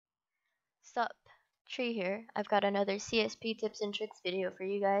Sup, Tree here. I've got another CSP tips and tricks video for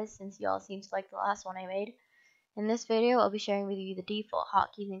you guys since y'all seem to like the last one I made. In this video, I'll be sharing with you the default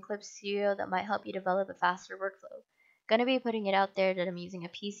hotkeys in Clip Studio that might help you develop a faster workflow. Gonna be putting it out there that I'm using a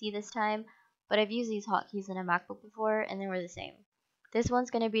PC this time, but I've used these hotkeys in a MacBook before and they were the same. This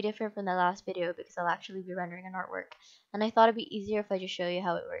one's gonna be different from the last video because I'll actually be rendering an artwork, and I thought it'd be easier if I just show you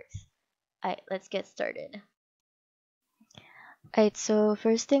how it works. Alright, let's get started. Alright, so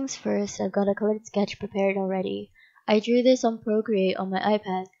first things first, I've got a colored sketch prepared already. I drew this on Procreate on my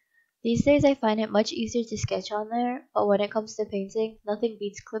iPad. These days I find it much easier to sketch on there, but when it comes to painting, nothing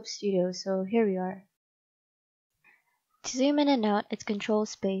beats Clip Studio, so here we are. To zoom in and out, it's Control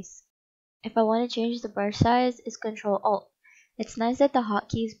Space. If I want to change the brush size, it's Control Alt. It's nice that the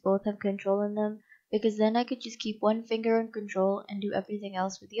hotkeys both have control in them, because then I could just keep one finger on control and do everything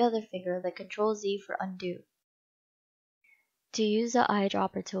else with the other finger, like Control Z for undo. To use the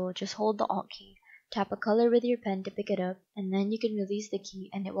eyedropper tool, just hold the Alt key, tap a color with your pen to pick it up, and then you can release the key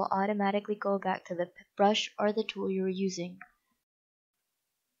and it will automatically go back to the brush or the tool you were using.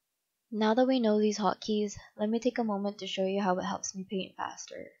 Now that we know these hotkeys, let me take a moment to show you how it helps me paint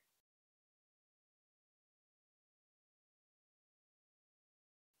faster.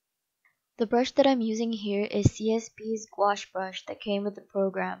 The brush that I'm using here is CSP's gouache brush that came with the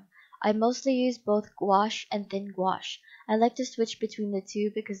program. I mostly use both gouache and thin gouache. I like to switch between the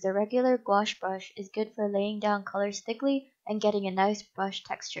two because the regular gouache brush is good for laying down colors thickly and getting a nice brush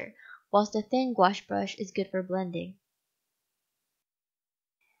texture, whilst the thin gouache brush is good for blending.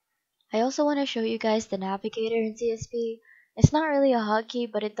 I also want to show you guys the navigator in CSP. It's not really a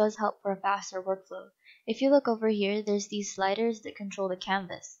hotkey, but it does help for a faster workflow. If you look over here, there's these sliders that control the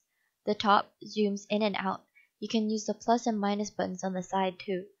canvas. The top zooms in and out. You can use the plus and minus buttons on the side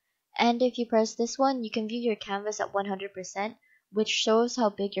too. And if you press this one, you can view your canvas at 100%, which shows how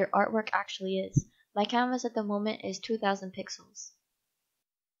big your artwork actually is. My canvas at the moment is 2000 pixels.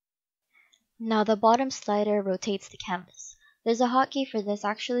 Now the bottom slider rotates the canvas. There's a hotkey for this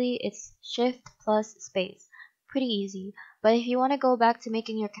actually, it's Shift plus Space. Pretty easy, but if you want to go back to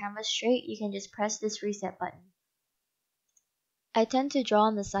making your canvas straight, you can just press this reset button. I tend to draw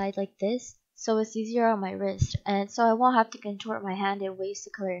on the side like this, so it's easier on my wrist, and so I won't have to contort my hand in ways to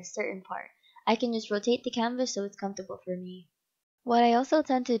color a certain part. I can just rotate the canvas so it's comfortable for me. What I also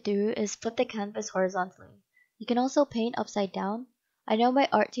tend to do is flip the canvas horizontally. You can also paint upside down. I know my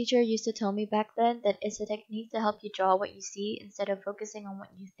art teacher used to tell me back then that it's a technique to help you draw what you see instead of focusing on what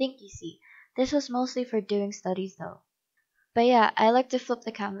you think you see. This was mostly for doing studies though. But yeah, I like to flip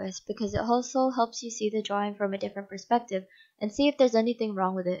the canvas because it also helps you see the drawing from a different perspective and see if there's anything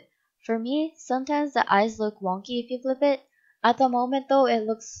wrong with it. For me, sometimes the eyes look wonky if you flip it. At the moment though, it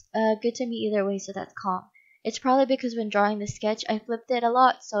looks good to me either way, so that's calm. It's probably because when drawing the sketch, I flipped it a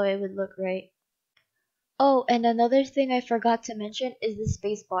lot so it would look right. Oh, and another thing I forgot to mention is the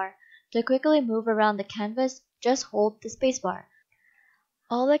spacebar. To quickly move around the canvas, just hold the spacebar.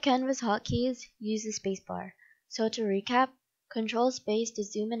 All the canvas hotkeys use the spacebar. So to recap, Control Space to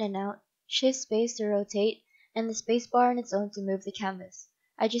zoom in and out, Shift Space to rotate, and the spacebar on its own to move the canvas.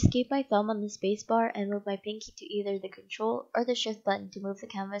 I just keep my thumb on the spacebar and move my pinky to either the Control or the Shift button to move the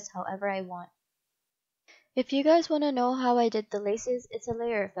canvas however I want. If you guys want to know how I did the laces, it's a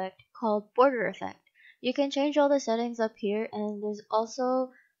layer effect called border effect. You can change all the settings up here, and there's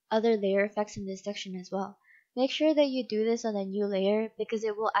also other layer effects in this section as well. Make sure that you do this on a new layer because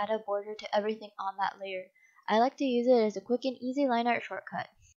it will add a border to everything on that layer. I like to use it as a quick and easy line art shortcut.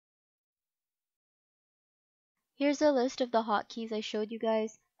 Here's a list of the hotkeys I showed you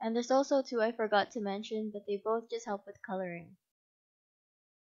guys, and there's also two I forgot to mention, but they both just help with coloring.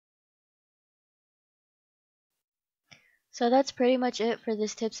 So that's pretty much it for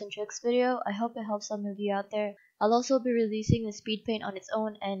this tips and tricks video. I hope it helps some of you out there. I'll also be releasing the speed paint on its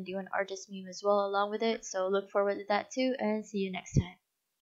own and do an artist meme as well along with it, so look forward to that too, and see you next time.